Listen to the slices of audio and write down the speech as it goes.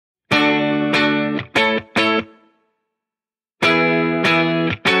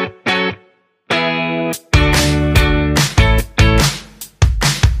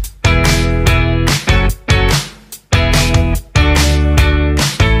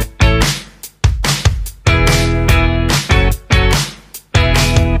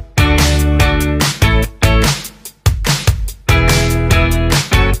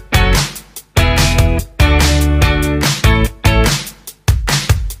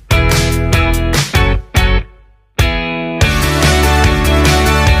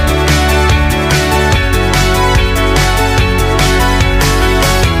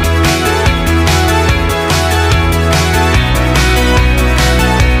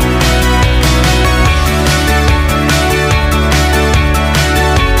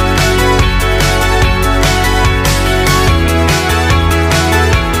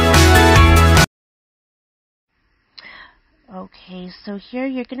so here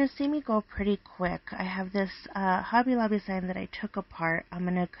you're going to see me go pretty quick. I have this Hobby Lobby sign that I took apart. I'm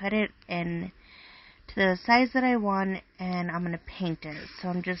going to cut it in to the size that I want, and I'm going to paint it. So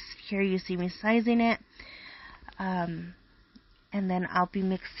I'm just, here you see me sizing it. And then I'll be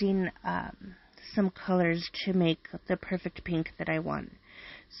mixing some colors to make the perfect pink that I want.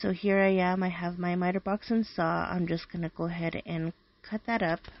 So here I am, I have my miter box and saw. I'm just going to go ahead and cut that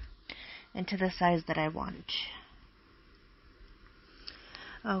up into the size that I want.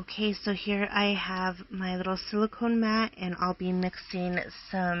 Okay, so here I have my little silicone mat, and I'll be mixing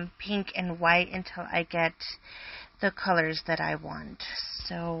some pink and white until I get the colors that I want.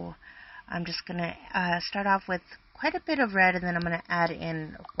 So I'm just going to start off with quite a bit of red, and then I'm going to add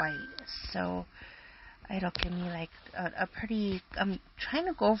in white. So it'll give me like a pretty, I'm trying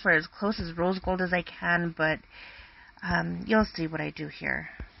to go for as close as rose gold as I can, but you'll see what I do here.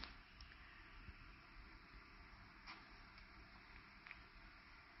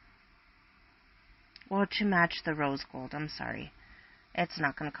 Well, to match the rose gold, I'm sorry. It's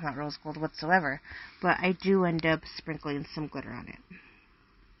not going to come out rose gold whatsoever, but I do end up sprinkling some glitter on it.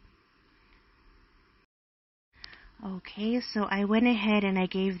 Okay, so I went ahead and I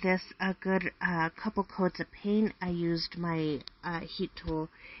gave this a good couple coats of paint. I used my heat tool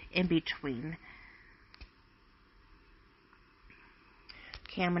in between.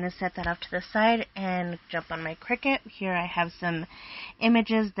 Okay, I'm going to set that off to the side and jump on my Cricut. Here I have some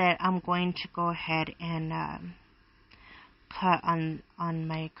images that I'm going to go ahead and cut on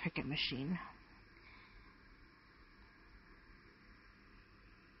my Cricut machine.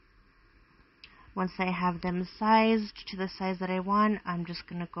 Once I have them sized to the size that I want, I'm just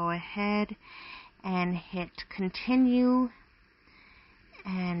going to go ahead and hit continue,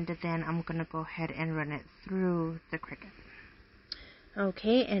 and then I'm going to go ahead and run it through the Cricut.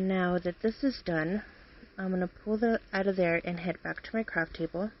 Okay, and now that this is done, I'm going to pull it out of there and head back to my craft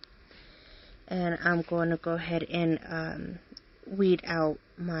table. And I'm going to go ahead and weed out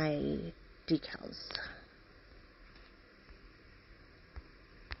my decals.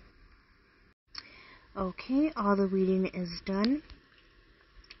 Okay, all the weeding is done.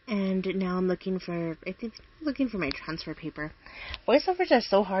 And now I'm looking for, my transfer paper. Voiceovers are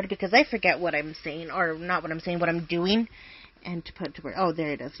so hard because I forget what I'm saying, or not what I'm saying, what I'm doing. And to put to where, oh,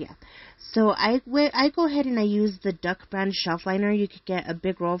 there it is, yeah. So I go ahead and I use the Duck brand shelf liner. You could get a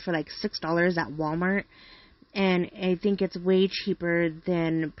big roll for like $6 at Walmart, and I think it's way cheaper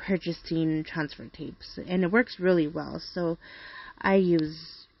than purchasing transfer tapes, and it works really well. So I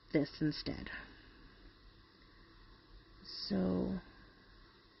use this instead. So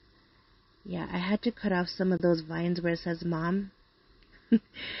yeah, I had to cut off some of those vines where it says Mom.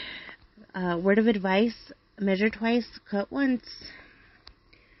 Word of advice: measure twice, cut once.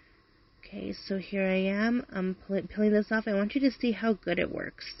 Okay, so here I am. I'm peeling this off. I want you to see how good it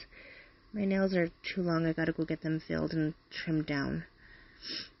works. My nails are too long. I gotta go get them filled and trimmed down.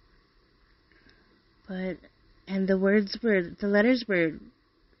 And the letters were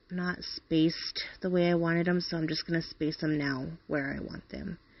not spaced the way I wanted them, so I'm just gonna space them now where I want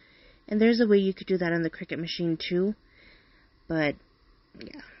them. And there's a way you could do that on the Cricut machine too, but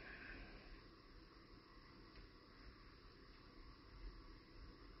yeah.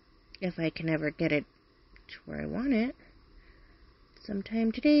 If I can ever get it to where I want it.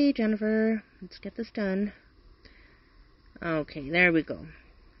 Sometime today, Jennifer. Let's get this done. Okay, there we go.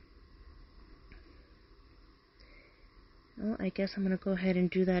 Well, I guess I'm going to go ahead and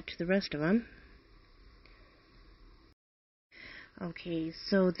do that to the rest of them. Okay,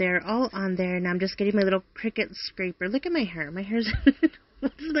 so they're all on there, and I'm just getting my little Cricut scraper. Look at my hair. My hair's...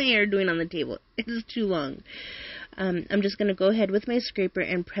 What is my hair doing on the table? It is too long. I'm just going to go ahead with my scraper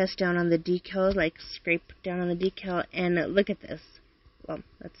and press down on the decal, like scrape down on the decal, and look at this. Well,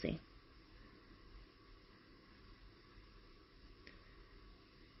 let's see.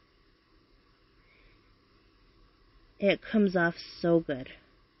 It comes off so good.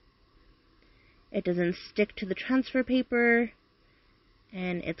 It doesn't stick to the transfer paper,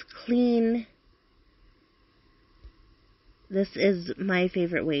 and it's clean. This is my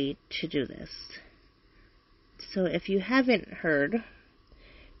favorite way to do this. So if you haven't heard,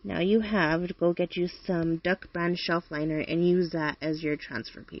 now you have to go get you some Duck brand shelf liner and use that as your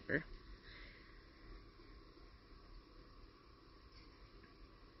transfer paper.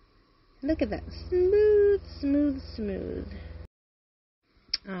 Look at that. Smooth, smooth, smooth.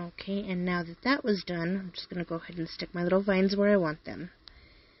 Okay, and now that that was done, I'm just going to go ahead and stick my little vines where I want them.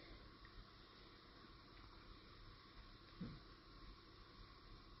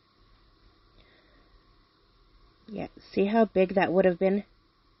 Yeah, see how big that would have been?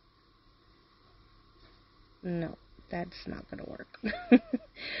 No, that's not going to work.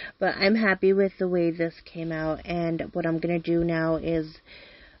 But I'm happy with the way this came out, and what I'm going to do now is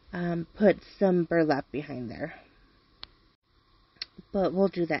put some burlap behind there. But we'll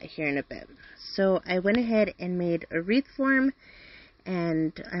do that here in a bit. So I went ahead and made a wreath form,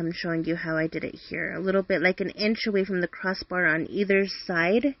 and I'm showing you how I did it here. A little bit like 1 inch away from the crossbar on either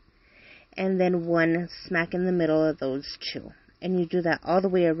side, and then one smack in the middle of those two. And you do that all the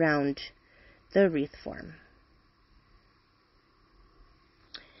way around the wreath form.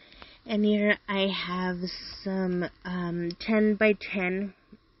 And here I have some 10 by 10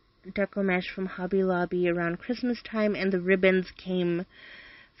 deco mesh from Hobby Lobby around Christmas time, and the ribbons came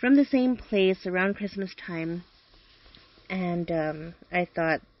from the same place around Christmas time, and I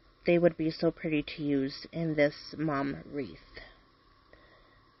thought they would be so pretty to use in this mom wreath.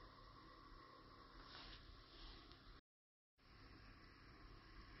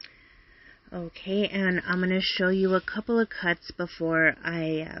 Okay, and I'm going to show you a couple of cuts before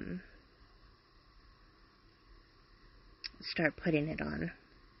I start putting it on.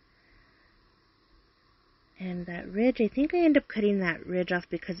 And that ridge, I think I end up cutting that ridge off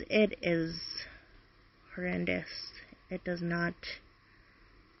because it is horrendous. It does not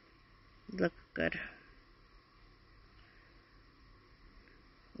look good.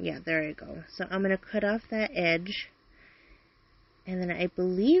 Yeah, there I go. So I'm going to cut off that edge. And then I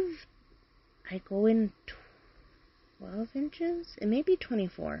believe I go in 12 inches? It may be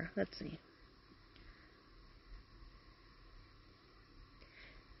 24. Let's see.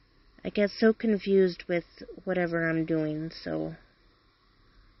 I get so confused with whatever I'm doing, so,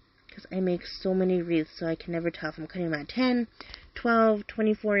 because I make so many wreaths, so I can never tell if I'm cutting them at 10, 12,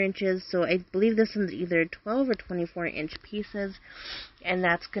 24 inches, so I believe this one's either 12 or 24 inch pieces, and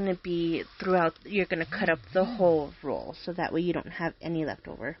that's going to be throughout, you're going to cut up the whole roll, so that way you don't have any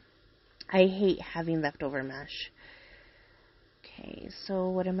leftover. I hate having leftover mesh. Okay, so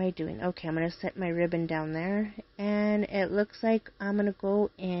what am I doing? Okay, I'm going to set my ribbon down there, and it looks like I'm going to go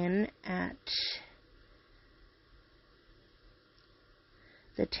in at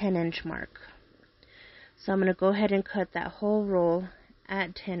the 10-inch mark. So I'm going to go ahead and cut that whole roll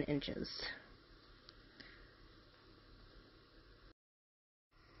at 10 inches.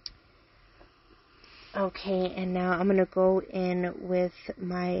 Okay, and now I'm going to go in with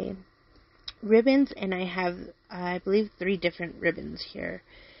my ribbons, and I have, I believe, 3 different ribbons here.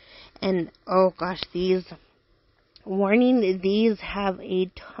 And oh gosh, these, warning, these have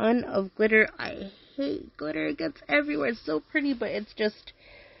a ton of glitter. I hate glitter. It gets everywhere. It's so pretty, but it's just,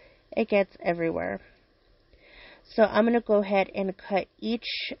 it gets everywhere. So I'm going to go ahead and cut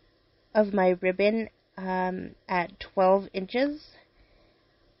each of my ribbon at 12 inches.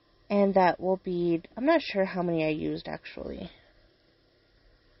 And that will be, I'm not sure how many I used actually.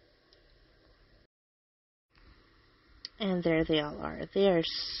 And there they all are. They are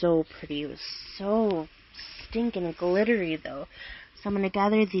so pretty. It was so stinking glittery though. So I'm going to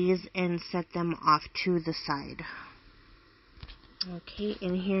gather these and set them off to the side. Okay,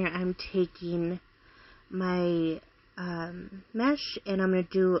 and here I'm taking my mesh, and I'm going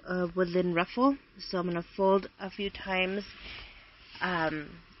to do a woodland ruffle. So I'm going to fold a few times,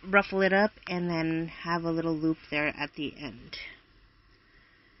 ruffle it up, and then have a little loop there at the end.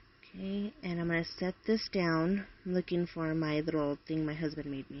 Okay, and I'm going to set this down. I'm looking for my little thing my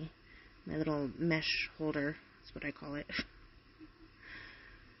husband made me. My little mesh holder, that's what I call it.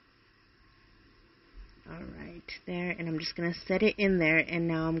 Alright, there, and I'm just going to set it in there, and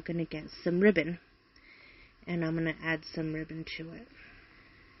now I'm going to get some ribbon. And I'm going to add some ribbon to it.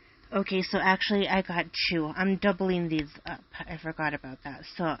 Okay, so actually I got 2. I'm doubling these up. I forgot about that.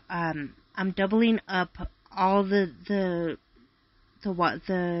 So, I'm doubling up all the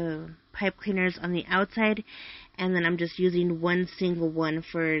pipe cleaners on the outside, and then I'm just using one single one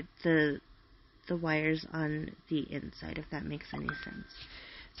for the wires on the inside, if that makes any sense.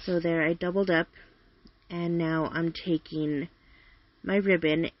 So there, I doubled up, and now I'm taking my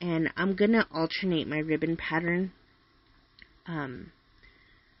ribbon, and I'm gonna alternate my ribbon pattern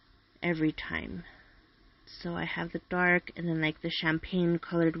every time. So I have the dark, and then like the champagne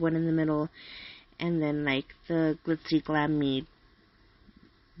colored one in the middle, and then like the glitzy glammy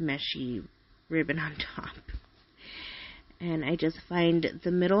meshy ribbon on top. And I just find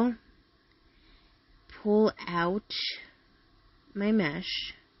the middle, pull out my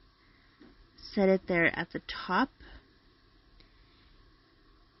mesh, set it there at the top,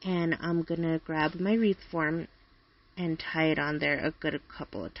 and I'm gonna grab my wreath form and tie it on there a good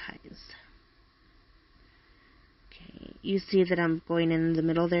couple of ties. Okay, you see that I'm going in the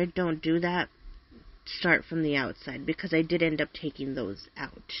middle there. Don't do that. Start from the outside, because I did end up taking those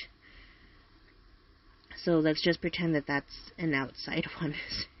out. So let's just pretend that that's an outside one.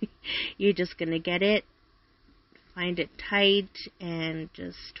 You're just going to get it, find it tight, and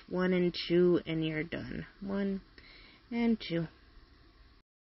just 1 and 2, and you're done. 1 and 2.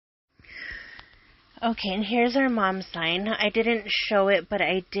 Okay, and here's our mom sign. I didn't show it, but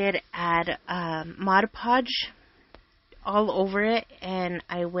I did add Mod Podge all over it, and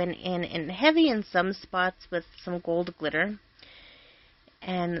I went in heavy in some spots with some gold glitter,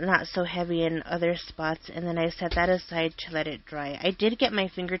 and not so heavy in other spots, and then I set that aside to let it dry. I did get my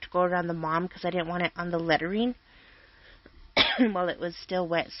finger to go around the mom because I didn't want it on the lettering while it was still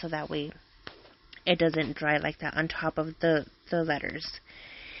wet, so that way it doesn't dry like that on top of the letters.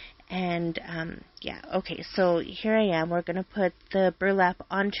 And yeah, okay, so here I am. We're going to put the burlap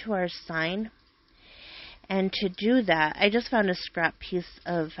onto our sign. And to do that, I just found a scrap piece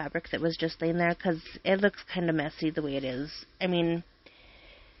of fabric that was just laying there because it looks kind of messy the way it is. I mean,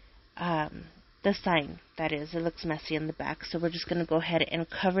 the sign, that is, it looks messy in the back. So we're just going to go ahead and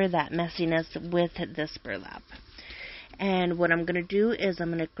cover that messiness with this burlap. And what I'm going to do is I'm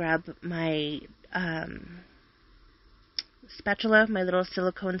going to grab my spatula, my little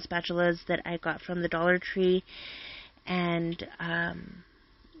silicone spatulas that I got from the Dollar Tree, and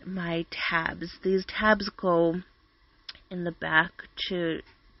my tabs. These tabs go in the back to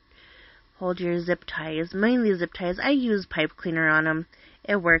hold your zip ties, mainly zip ties. I use pipe cleaner on them.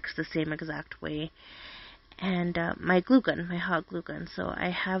 It works the same exact way. And my glue gun, my hot glue gun. So I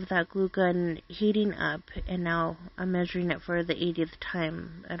have that glue gun heating up, and now I'm measuring it for the 80th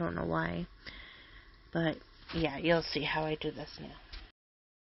time. I don't know why, but yeah, you'll see how I do this now.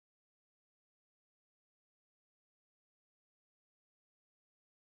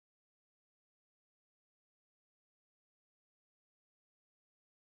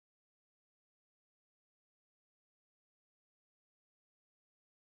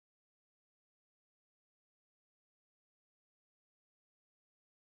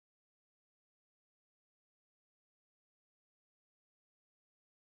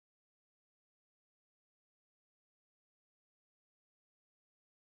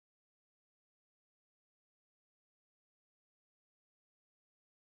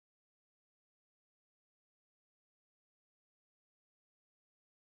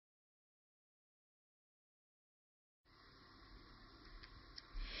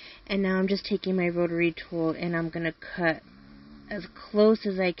 And now I'm just taking my rotary tool and I'm going to cut as close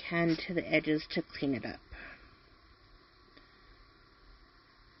as I can to the edges to clean it up.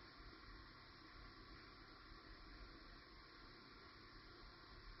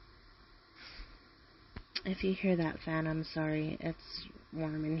 If you hear that fan, I'm sorry. It's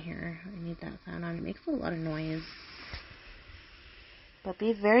warm in here. I need that fan on. It makes a lot of noise. But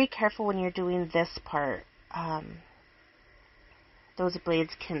be very careful when you're doing this part. Those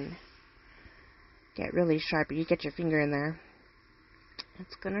blades can get really sharp. You get your finger in there,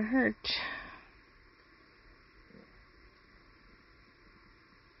 it's gonna hurt.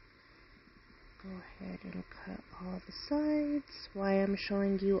 Go ahead and cut all the sides. Why I'm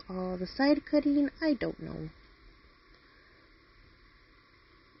showing you all the side cutting, I don't know.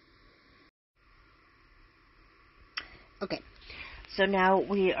 Okay, so now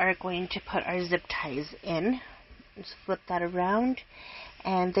we are going to put our zip ties in. Just flip that around,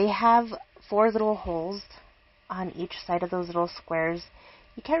 and they have 4 little holes on each side of those little squares.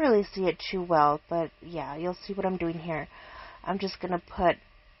 You can't really see it too well, but yeah, you'll see what I'm doing here. I'm just going to put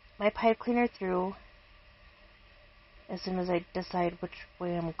my pipe cleaner through as soon as I decide which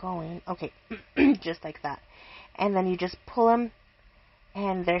way I'm going. Okay, just like that. And then you just pull them,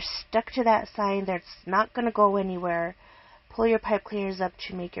 and they're stuck to that side. They're not going to go anywhere. Pull your pipe cleaners up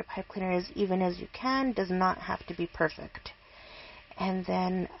to make your pipe cleaner as even as you can. Does not have to be perfect. And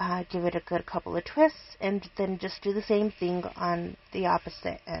then give it a good couple of twists, and then just do the same thing on the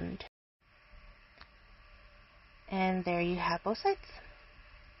opposite end. And there you have both sides.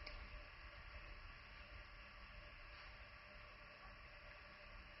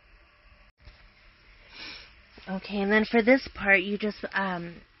 Okay, and then for this part, you just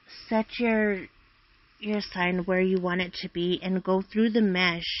set your sign where you want it to be and go through the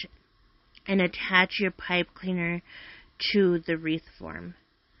mesh and attach your pipe cleaner to the wreath form.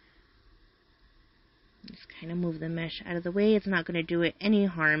 Just kind of move the mesh out of the way. It's not going to do it any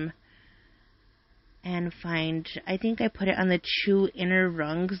harm. And find, I think I put it on the 2 inner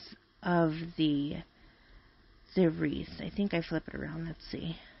rungs of the wreath. I think I flip it around. Let's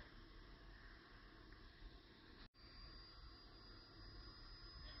see.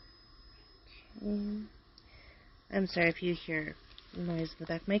 I'm sorry if you hear noise in the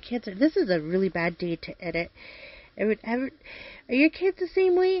back. My kids are, this is a really bad day to edit. Are your kids the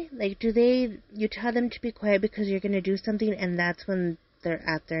same way? Like, you tell them to be quiet because you're going to do something, and that's when they're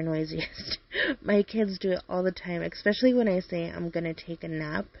at their noisiest? My kids do it all the time, especially when I say I'm going to take a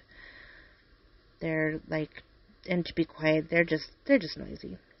nap. They're like, and to be quiet, they're just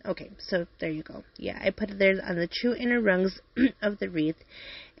noisy. Okay, so there you go. Yeah, I put it there on the 2 inner rungs of the wreath,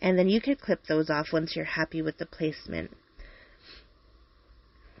 and then you can clip those off once you're happy with the placement.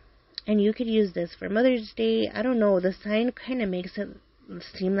 And you could use this for Mother's Day. I don't know, the sign kind of makes it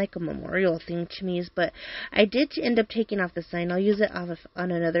seem like a memorial thing to me, but I did end up taking off the sign. I'll use it on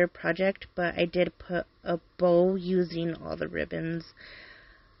another project, but I did put a bow using all the ribbons.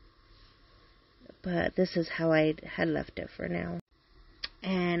 But this is how I had left it for now.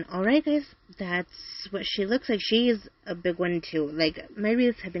 And alright guys, that's what she looks like. She's a big one too. Like, my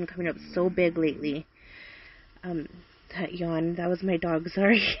wreaths have been coming up so big lately. That yawn, that was my dog,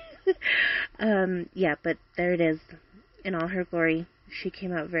 sorry. Yeah, but there it is, in all her glory. She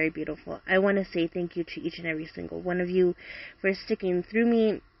came out very beautiful. I want to say thank you to each and every single one of you for sticking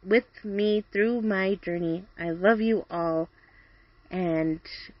with me through my journey. I love you all, and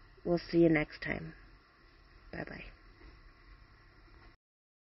we'll see you next time. Bye-bye.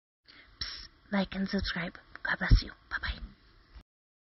 Like and subscribe. God bless you. Bye-bye.